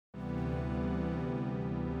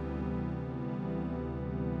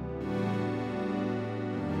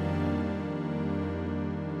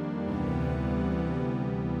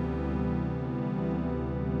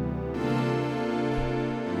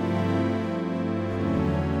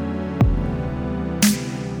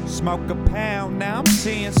Smoke a pound, now I'm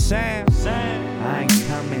seeing sound. I ain't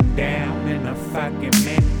coming down in a fucking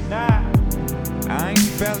minute. Nah. I ain't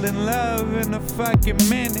fell in love in a fucking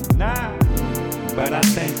minute. Nah. But I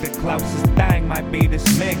think the closest thing might be this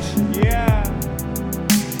mixture. Yeah.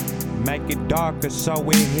 Make it darker so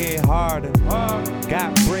it hit harder.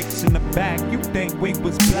 Got bricks in the back, you think we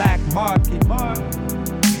was black market.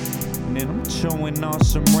 And then I'm chewing on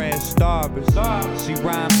some red Starburst. She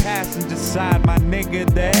rhyme passenger side, my nigga,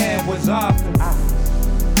 the head was off.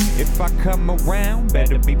 If I come around,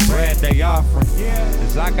 better be bread they offering.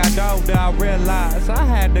 As I got older, I realized I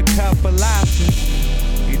had a couple options.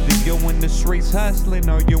 Either you in the streets hustling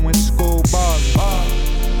or you in school ballin'.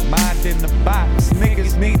 Mind in the box,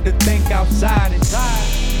 niggas need to think outside it.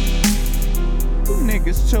 You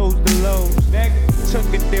niggas chose the lows, took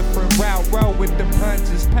a different route, roll with the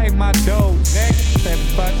punches, pay my dues. Said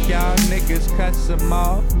fuck y'all niggas, cut some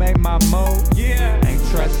off, made my move. Ain't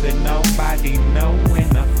trusting nobody, no,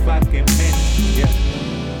 in a fucking minute.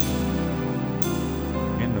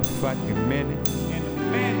 In a fucking minute.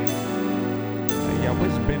 Hey, yo,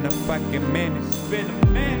 it's been a fucking minute. It's been a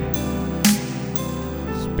minute.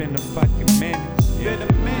 It's been a fucking minute. It's been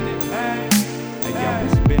a minute, hey. Hey, yo,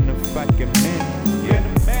 it's been a fucking minute.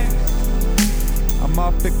 I'm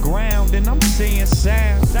off the ground and I'm seeing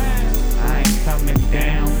sound. I ain't coming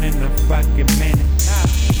down in a fucking minute.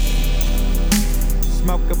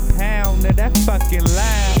 Smoke a pound of that fucking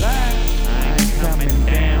loud. I ain't coming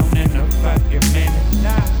down in a fucking minute.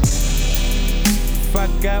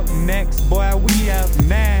 Fuck up next, boy, we up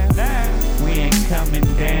now. We ain't coming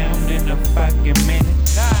down in a fucking minute.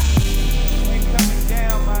 Ain't coming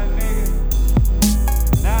down, my nigga.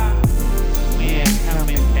 We ain't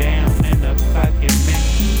coming down in a fucking minute.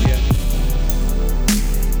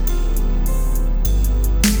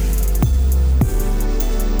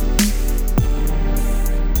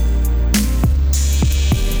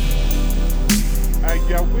 Hey,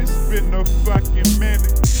 yo, it's been a fucking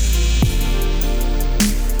minute.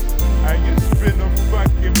 Hey, it's been a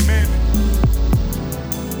fucking minute.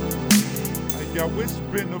 Hey, yo, it's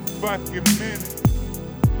been a fucking minute.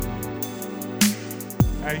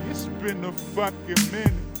 Hey, it's been a fucking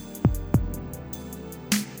minute.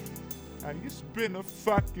 Hey, it's been a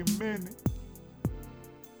fucking minute.